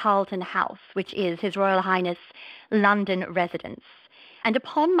visit Carlton House, which is His Royal Highness' London residence. And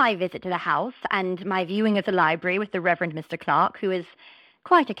upon my visit to the house and my viewing of the library with the Reverend Mr. Clark, who is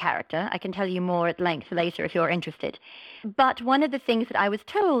quite a character, I can tell you more at length later if you're interested, but one of the things that I was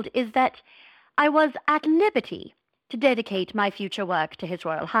told is that I was at liberty to dedicate my future work to His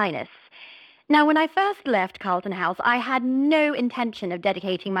Royal Highness. Now, when I first left Carlton House, I had no intention of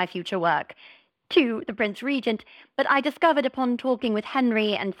dedicating my future work to the Prince Regent, but I discovered upon talking with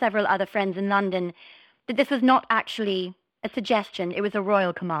Henry and several other friends in London that this was not actually a suggestion, it was a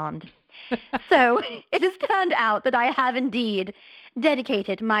royal command. So it has turned out that I have indeed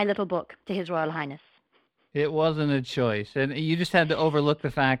dedicated my little book to His Royal Highness. It wasn't a choice, and you just had to overlook the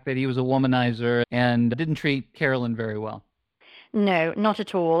fact that he was a womanizer and didn't treat Carolyn very well. No, not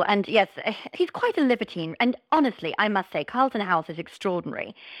at all. And yes, he's quite a libertine. And honestly, I must say, Carlton House is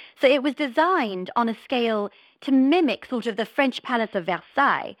extraordinary. So it was designed on a scale to mimic sort of the French Palace of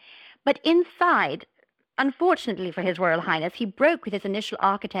Versailles. But inside, unfortunately for His Royal Highness, he broke with his initial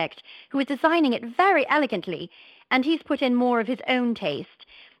architect, who was designing it very elegantly, and he's put in more of his own taste.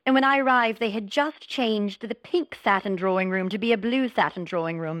 And when I arrived, they had just changed the pink satin drawing room to be a blue satin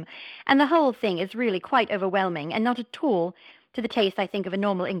drawing room. And the whole thing is really quite overwhelming and not at all to the taste, I think, of a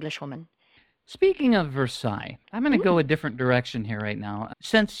normal Englishwoman. Speaking of Versailles, I'm going to go a different direction here right now.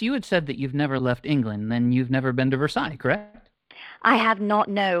 Since you had said that you've never left England, then you've never been to Versailles, correct? I have not,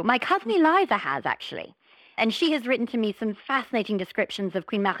 no. My cousin Eliza has, actually. And she has written to me some fascinating descriptions of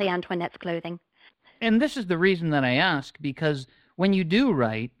Queen Marie Antoinette's clothing. And this is the reason that I ask, because when you do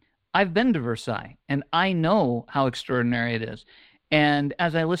write, I've been to Versailles, and I know how extraordinary it is. And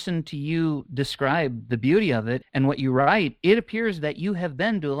as I listen to you describe the beauty of it and what you write, it appears that you have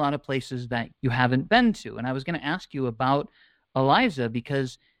been to a lot of places that you haven't been to. And I was going to ask you about Eliza,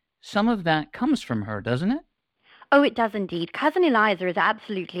 because some of that comes from her, doesn't it? Oh, it does indeed. Cousin Eliza is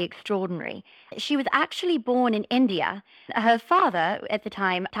absolutely extraordinary. She was actually born in India. Her father, at the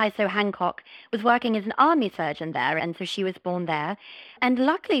time, Tyso Hancock, was working as an army surgeon there, and so she was born there. And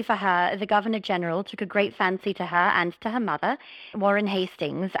luckily for her, the Governor General took a great fancy to her and to her mother, Warren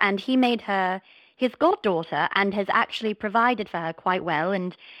Hastings, and he made her his goddaughter and has actually provided for her quite well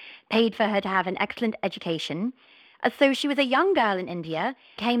and paid for her to have an excellent education. So she was a young girl in India,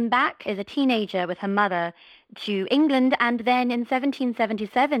 came back as a teenager with her mother to England, and then in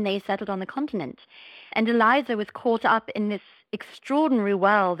 1777 they settled on the continent. And Eliza was caught up in this extraordinary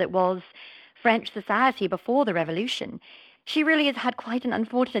world that was French society before the Revolution. She really has had quite an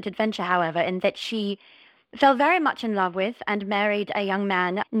unfortunate adventure, however, in that she fell very much in love with and married a young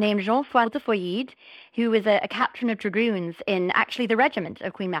man named Jean-François de Feuillide, who was a captain of dragoons in actually the regiment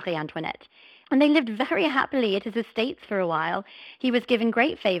of Queen Marie Antoinette. And they lived very happily at his estates for a while. He was given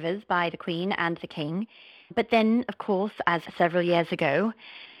great favors by the Queen and the King. But then, of course, as several years ago,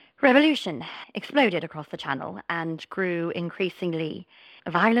 revolution exploded across the Channel and grew increasingly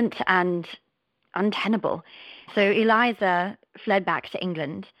violent and untenable. So Eliza fled back to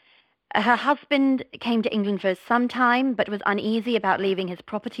England. Her husband came to England for some time, but was uneasy about leaving his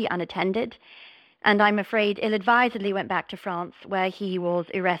property unattended, and I'm afraid ill-advisedly went back to France, where he was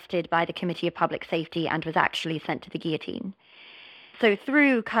arrested by the Committee of Public Safety and was actually sent to the guillotine. So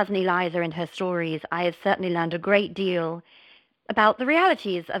through Cousin Eliza and her stories, I have certainly learned a great deal about the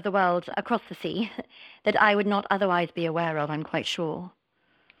realities of the world across the sea that I would not otherwise be aware of, I'm quite sure.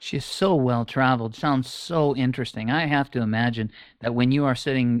 She's so well-traveled, sounds so interesting. I have to imagine that when you are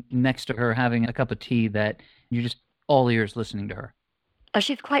sitting next to her having a cup of tea, that you're just all ears listening to her. Oh,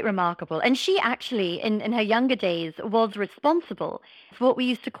 she's quite remarkable. And she actually, in her younger days, was responsible for what we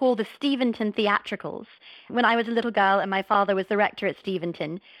used to call the Steventon theatricals. When I was a little girl and my father was the rector at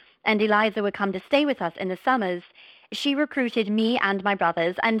Steventon, and Eliza would come to stay with us in the summers, she recruited me and my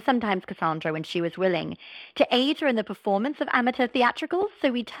brothers, and sometimes Cassandra when she was willing, to aid her in the performance of amateur theatricals.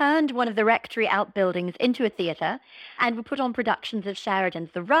 So we turned one of the rectory outbuildings into a theatre, and we put on productions of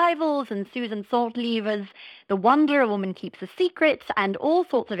Sheridan's The Rivals and Susan Saltlever's The Wonder, A Woman Keeps a Secret, and all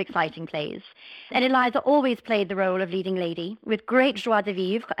sorts of exciting plays. And Eliza always played the role of leading lady, with great joie de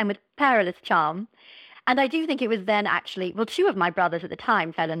vivre and with perilous charm. And I do think it was then actually, well, two of my brothers at the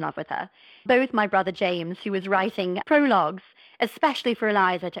time fell in love with her. Both my brother James, who was writing prologues, especially for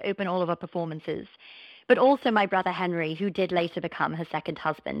Eliza to open all of her performances, but also my brother Henry, who did later become her second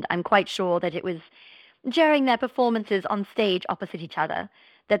husband. I'm quite sure that it was during their performances on stage opposite each other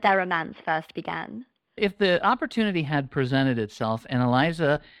that their romance first began. If the opportunity had presented itself, and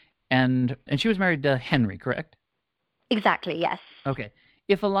Eliza, and she was married to Henry, correct? Exactly, yes. Okay.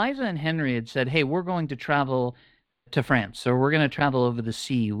 If Eliza and Henry had said, hey, we're going to travel to France, or we're going to travel over the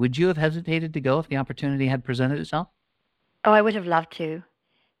sea, would you have hesitated to go if the opportunity had presented itself? Oh, I would have loved to.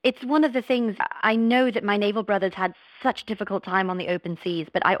 It's one of the things, I know that my naval brothers had such a difficult time on the open seas,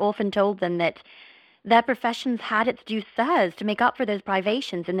 but I often told them that their professions had its due sirs to make up for those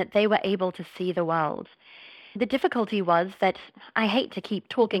privations and that they were able to see the world. The difficulty was that I hate to keep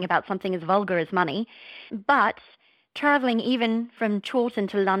talking about something as vulgar as money, but traveling even from Chawton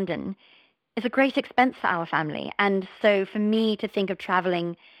to London is a great expense for our family. And so for me to think of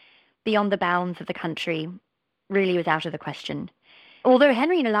traveling beyond the bounds of the country really was out of the question. Although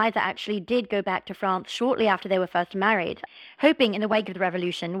Henry and Eliza actually did go back to France shortly after they were first married, hoping in the wake of the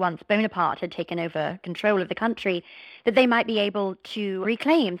revolution, once Bonaparte had taken over control of the country, that they might be able to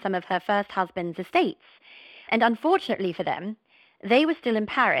reclaim some of her first husband's estates. And unfortunately for them, they were still in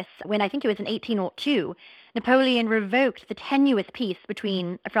Paris when I think it was in 1802, Napoleon revoked the tenuous peace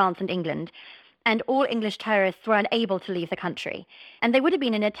between France and England, and all English tourists were unable to leave the country. And they would have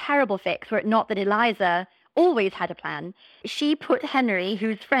been in a terrible fix were it not that Eliza always had a plan. She put Henry,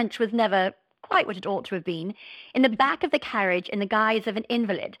 whose French was never quite what it ought to have been, in the back of the carriage in the guise of an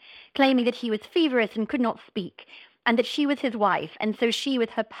invalid, claiming that he was feverish and could not speak, and that she was his wife, and so she,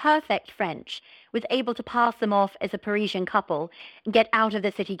 with her perfect French, was able to pass them off as a Parisian couple, get out of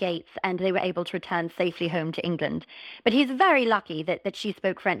the city gates, and they were able to return safely home to England. But he's very lucky that she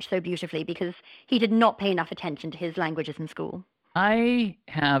spoke French so beautifully, because he did not pay enough attention to his languages in school. I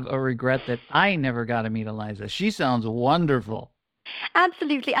have a regret that I never got to meet Eliza. She sounds wonderful.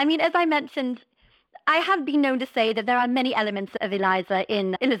 Absolutely. I mean, as I mentioned, I have been known to say that there are many elements of Eliza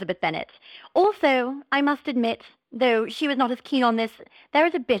in Elizabeth Bennet. Also, I must admit, though she was not as keen on this, there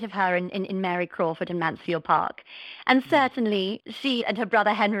is a bit of her in Mary Crawford and Mansfield Park. And certainly she and her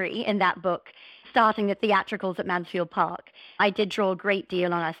brother Henry in that book, starting the theatricals at Mansfield Park. I did draw a great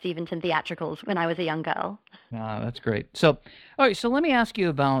deal on our Steventon theatricals when I was a young girl. That's great. So, all right, so let me ask you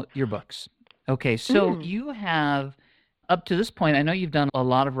about your books. Okay, so you have, up to this point, I know you've done a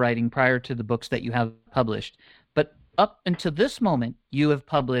lot of writing prior to the books that you have published, but up until this moment, you have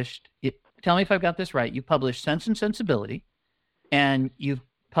published, tell me if I've got this right, you published Sense and Sensibility, and you've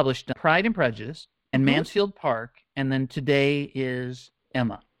published Pride and Prejudice, and Mansfield Park, and then today is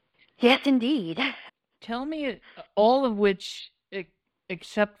Emma. Yes, indeed. Tell me, all of which,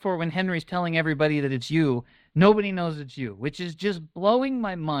 except for when Henry's telling everybody that it's you, nobody knows it's you, which is just blowing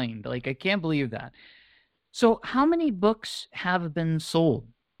my mind. Like, I can't believe that. So how many books have been sold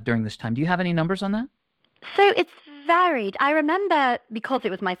during this time? Do you have any numbers on that? So it's varied. I remember, because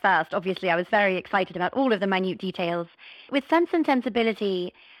it was my first, obviously I was very excited about all of the minute details. With Sense and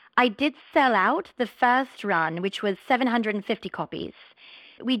Sensibility, I did sell out the first run, which was 750 copies.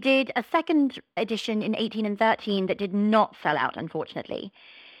 We did a second edition in 18 and 13 that did not sell out, unfortunately.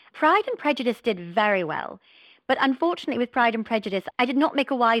 Pride and Prejudice did very well. But unfortunately, with Pride and Prejudice, I did not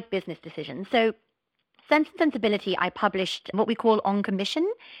make a wise business decision. So Sense and Sensibility, I published what we call on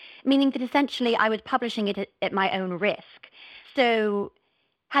commission, meaning that essentially I was publishing it at my own risk. So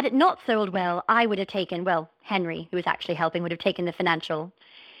had it not sold well, I would have taken, well, Henry, who was actually helping, would have taken the financial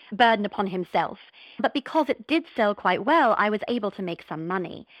burden upon himself. But because it did sell quite well, I was able to make some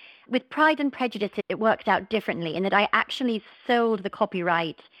money. With Pride and Prejudice, it worked out differently in that I actually sold the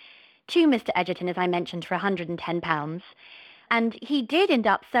copyright to Mr. Egerton, as I mentioned, for £110. And he did end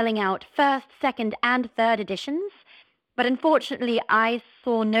up selling out first, second, and third editions. But unfortunately, I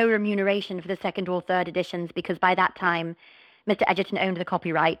saw no remuneration for the second or third editions because by that time, Mr. Egerton owned the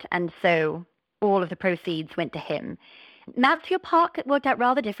copyright, and so all of the proceeds went to him. Mansfield Park worked out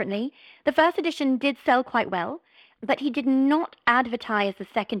rather differently. The first edition did sell quite well, but he did not advertise the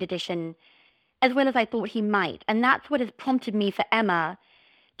second edition as well as I thought he might. And that's what has prompted me for Emma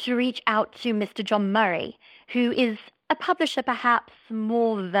to reach out to Mr. John Murray, who is a publisher perhaps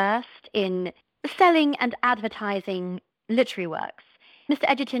more versed in selling and advertising literary works. Mr.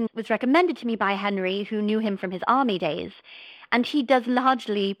 Egerton was recommended to me by Henry, who knew him from his army days, and he does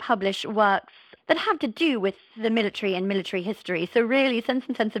largely publish works that have to do with the military and military history. So really, Sense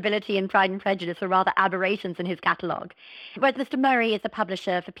and Sensibility and Pride and Prejudice are rather aberrations in his catalogue. Whereas Mr. Murray is a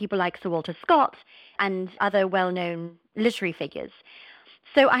publisher for people like Sir Walter Scott and other well-known literary figures.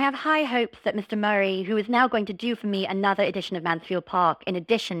 So I have high hopes that Mr. Murray, who is now going to do for me another edition of Mansfield Park, in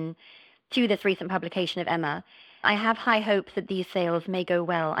addition to this recent publication of Emma, I have high hopes that these sales may go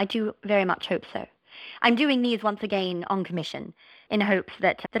well. I do very much hope so. I'm doing these once again on commission in hopes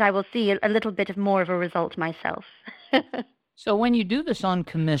that I will see a little bit of more of a result myself. So when you do this on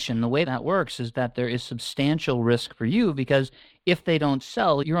commission, the way that works is that there is substantial risk for you because if they don't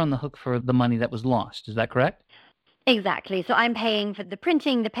sell, you're on the hook for the money that was lost. Is that correct? Exactly. So I'm paying for the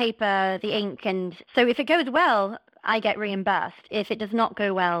printing, the paper, the ink, and so if it goes well, I get reimbursed. If it does not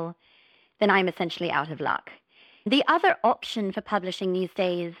go well, then I'm essentially out of luck. The other option for publishing these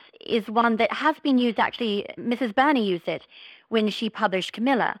days is one that has been used, actually, Mrs. Burney used it when she published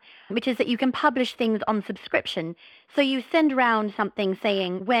Camilla, which is that you can publish things on subscription. So you send around something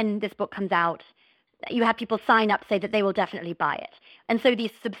saying when this book comes out, you have people sign up, say that they will definitely buy it. And so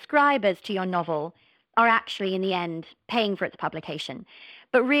these subscribers to your novel are actually, in the end, paying for its publication.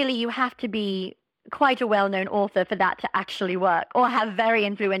 But really, you have to be quite a well-known author for that to actually work, or have very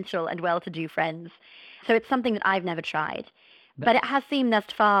influential and well-to-do friends. So it's something that I've never tried. But it has seemed thus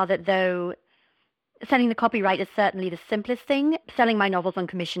far that though selling the copyright is certainly the simplest thing, selling my novels on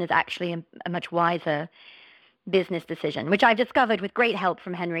commission is actually a much wiser business decision, which I've discovered with great help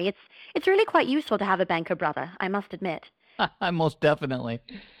from Henry. It's really quite useful to have a banker brother, I must admit. Most definitely.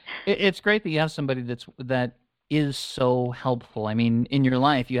 It's great that you have somebody that is so helpful. I mean, in your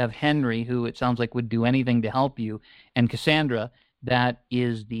life, you have Henry, who it sounds like would do anything to help you, and Cassandra, that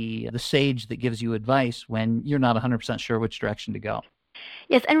is the sage that gives you advice when you're not 100% sure which direction to go.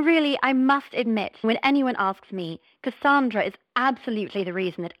 Yes, and really, I must admit, when anyone asks me, Cassandra is absolutely the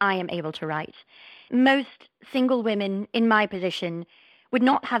reason that I am able to write. Most single women in my position would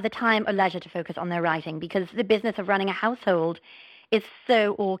not have the time or leisure to focus on their writing because the business of running a household is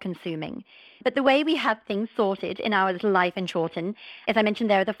so all-consuming. But the way we have things sorted in our little life in Chawton, as I mentioned,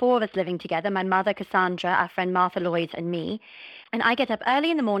 there are the four of us living together, my mother, Cassandra, our friend Martha Lloyd, and me. And I get up early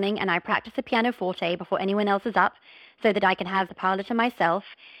in the morning and I practice the pianoforte before anyone else is up so that I can have the parlor to myself.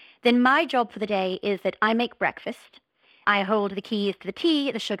 Then my job for the day is that I make breakfast. I hold the keys to the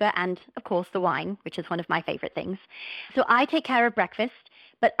tea, the sugar, and, of course, the wine, which is one of my favorite things. So I take care of breakfast,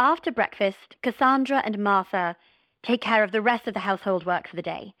 but after breakfast, Cassandra and Martha take care of the rest of the household work for the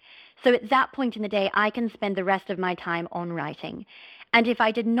day. So at that point in the day, I can spend the rest of my time on writing. And if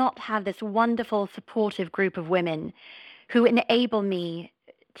I did not have this wonderful, supportive group of women who enable me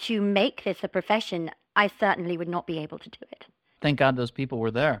to make this a profession, I certainly would not be able to do it. Thank God those people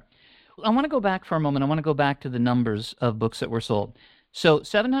were there. I want to go back for a moment. I want to go back to the numbers of books that were sold. So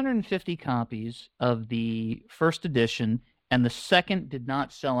 750 copies of the first edition, and the second did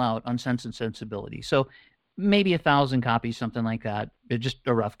not sell out on Sense and Sensibility. So maybe 1,000 copies, something like that. Just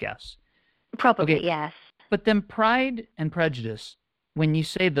a rough guess. Probably, Okay. yes. But then Pride and Prejudice, when you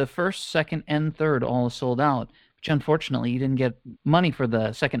say the first, second, and third all sold out, which unfortunately you didn't get money for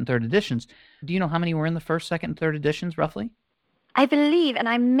the second and third editions, do you know how many were in the first, second, and third editions roughly? I believe, and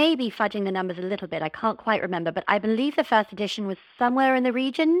I may be fudging the numbers a little bit, I can't quite remember, but I believe the first edition was somewhere in the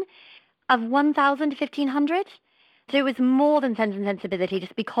region of 1,000 to 1,500. So it was more than Sense and Sensibility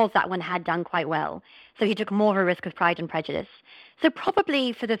just because that one had done quite well. So he took more of a risk with Pride and Prejudice. So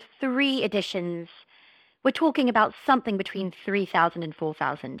probably for the 3 editions, we're talking about something between 3,000 and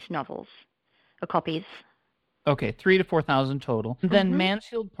 4,000 novels or copies. Okay, 3,000 to 4,000 total. Then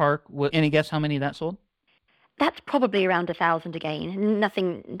Mansfield Park, any guess how many that sold? That's probably around 1,000 again.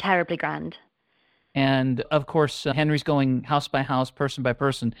 Nothing terribly grand. And of course, Henry's going house by house, person by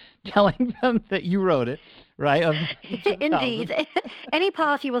person, telling them that you wrote it, right? Of each of the Indeed. 1,000. Any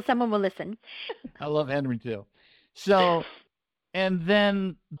party where someone will listen. I love Henry too. So, and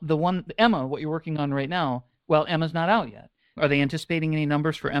then the one, Emma, what you're working on right now, well, Emma's not out yet. Are they anticipating any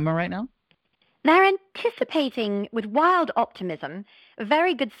numbers for Emma right now? They're anticipating, with wild optimism,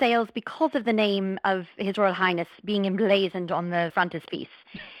 very good sales because of the name of His Royal Highness being emblazoned on the frontispiece.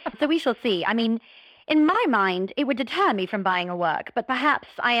 So we shall see. I mean, in my mind, it would deter me from buying a work, but perhaps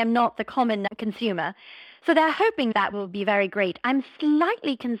I am not the common consumer. So they're hoping that will be very great. I'm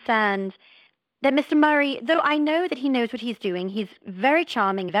slightly concerned that Mr. Murray, though I know that he knows what he's doing, he's very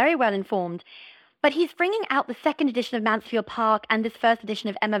charming, very well informed, but he's bringing out the second edition of Mansfield Park and this first edition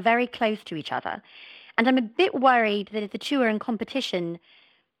of Emma very close to each other. And I'm a bit worried that if the two are in competition,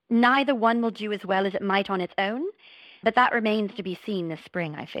 neither one will do as well as it might on its own. But that remains to be seen this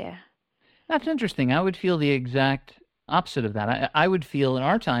spring, I fear. That's interesting. I would feel the exact opposite of that. I would feel in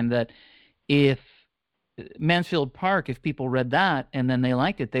our time that if Mansfield Park, if people read that and then they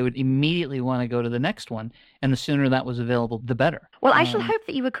liked it, they would immediately want to go to the next one. And the sooner that was available, the better. Well, I shall hope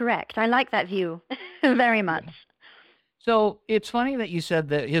that you were correct. I like that view very much. So it's funny that you said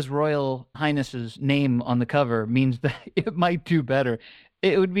that His Royal Highness's name on the cover means that it might do better.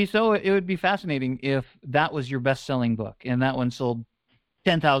 It would be fascinating if that was your best-selling book and that one sold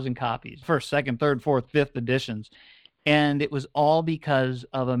 10,000 copies, first, second, third, fourth, fifth editions. And it was all because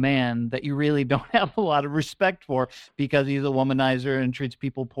of a man that you really don't have a lot of respect for because he's a womanizer and treats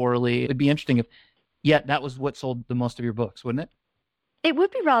people poorly. It'd be interesting if, yet that was what sold the most of your books, wouldn't it? It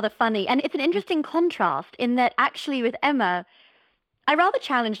would be rather funny, and it's an interesting contrast in that actually with Emma, I rather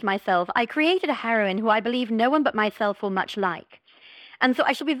challenged myself. I created a heroine who I believe no one but myself will much like. And so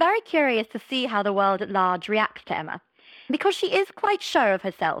I shall be very curious to see how the world at large reacts to Emma, because she is quite sure of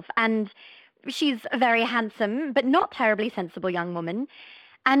herself, and she's a very handsome but not terribly sensible young woman,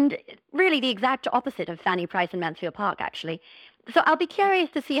 and really the exact opposite of Fanny Price in Mansfield Park, actually. So I'll be curious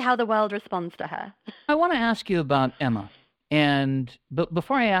to see how the world responds to her. I want to ask you about Emma. But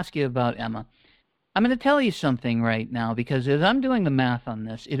before I ask you about Emma, I'm going to tell you something right now, because as I'm doing the math on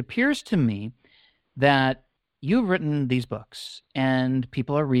this, it appears to me that you've written these books and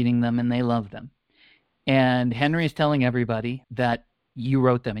people are reading them and they love them. And Henry is telling everybody that you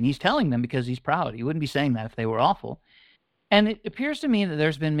wrote them, and he's telling them because he's proud. He wouldn't be saying that if they were awful. And it appears to me that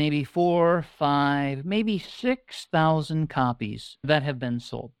there's been maybe 4, 5, maybe 6,000 copies that have been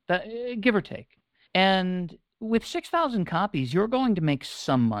sold, give or take. And with 6,000 copies, you're going to make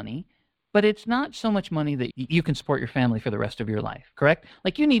some money, but it's not so much money that you can support your family for the rest of your life, correct?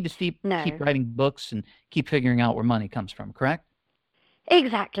 Like you need to keep writing books and keep figuring out where money comes from, correct?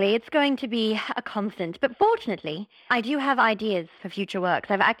 Exactly. It's going to be a constant. But fortunately, I do have ideas for future works.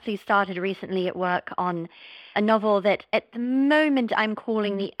 I've actually started recently at work on a novel that at the moment I'm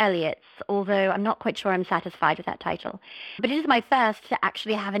calling The Elliots, although I'm not quite sure I'm satisfied with that title. But it is my first to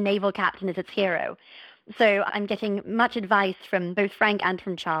actually have a naval captain as its hero. So I'm getting much advice from both Frank and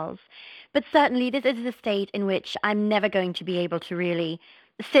from Charles. But certainly this is a state in which I'm never going to be able to really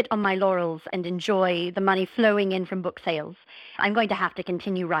sit on my laurels and enjoy the money flowing in from book sales. I'm going to have to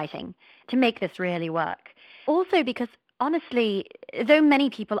continue writing to make this really work. Also because, honestly, though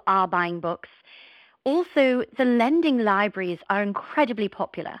many people are buying books, also the lending libraries are incredibly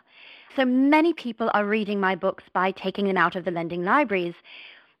popular. So many people are reading my books by taking them out of the lending libraries,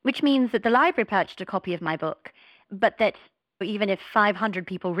 which means that the library purchased a copy of my book, but that even if 500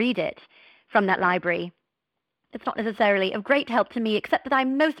 people read it from that library, it's not necessarily of great help to me, except that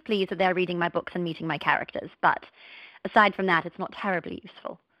I'm most pleased that they're reading my books and meeting my characters. But aside from that, it's not terribly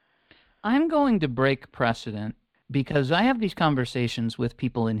useful. I'm going to break precedent because I have these conversations with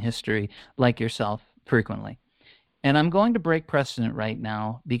people in history like yourself frequently. And I'm going to break precedent right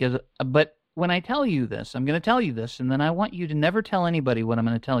now but when I tell you this, I'm going to tell you this, and then I want you to never tell anybody what I'm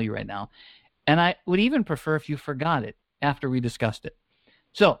going to tell you right now. And I would even prefer if you forgot it after we discussed it.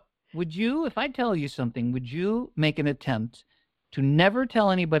 So, if I tell you something, would you make an attempt to never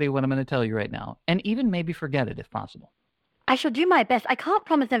tell anybody what I'm going to tell you right now, and even maybe forget it if possible? I shall do my best. I can't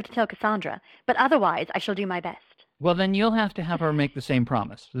promise never to tell Cassandra, but otherwise I shall do my best. Well, then you'll have to have her make the same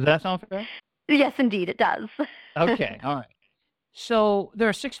promise. Does that sound fair? Yes, indeed, it does. Okay, all right. So there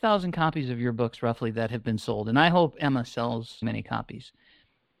are 6,000 copies of your books, roughly, that have been sold, and I hope Emma sells many copies.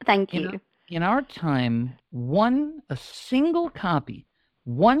 Thank you. In our time, one single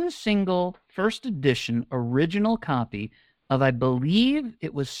first edition original copy of, I believe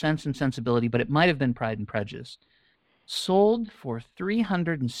it was Sense and Sensibility, but it might have been Pride and Prejudice, sold for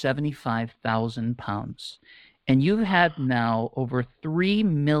 £375,000. And you've had now over 3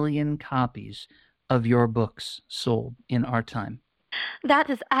 million copies of your books sold in our time. That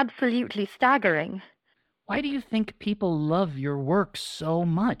is absolutely staggering. Why do you think people love your work so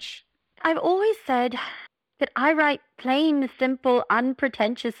much? I've always said that I write plain, simple,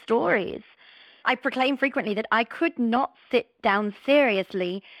 unpretentious stories. I proclaim frequently that I could not sit down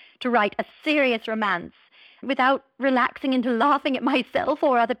seriously to write a serious romance without relaxing into laughing at myself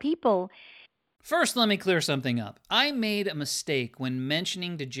or other people. First, let me clear something up. I made a mistake when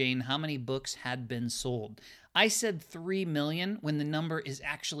mentioning to Jane how many books had been sold. I said 3 million when the number is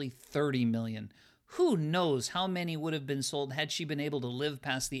actually 30 million. Who knows how many would have been sold had she been able to live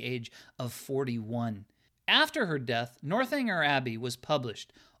past the age of 41. After her death, Northanger Abbey was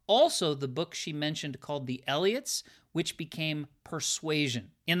published. Also, the book she mentioned called The Elliots, which became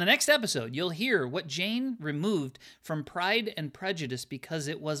Persuasion. In the next episode, you'll hear what Jane removed from Pride and Prejudice because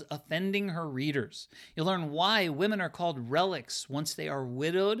it was offending her readers. You'll learn why women are called relics once they are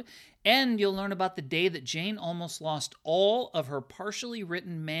widowed, and you'll learn about the day that Jane almost lost all of her partially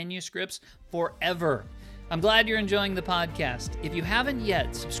written manuscripts forever. I'm glad you're enjoying the podcast. If you haven't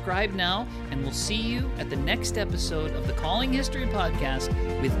yet, subscribe now, and we'll see you at the next episode of the Calling History Podcast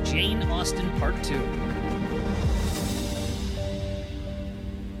with Jane Austen Part 2.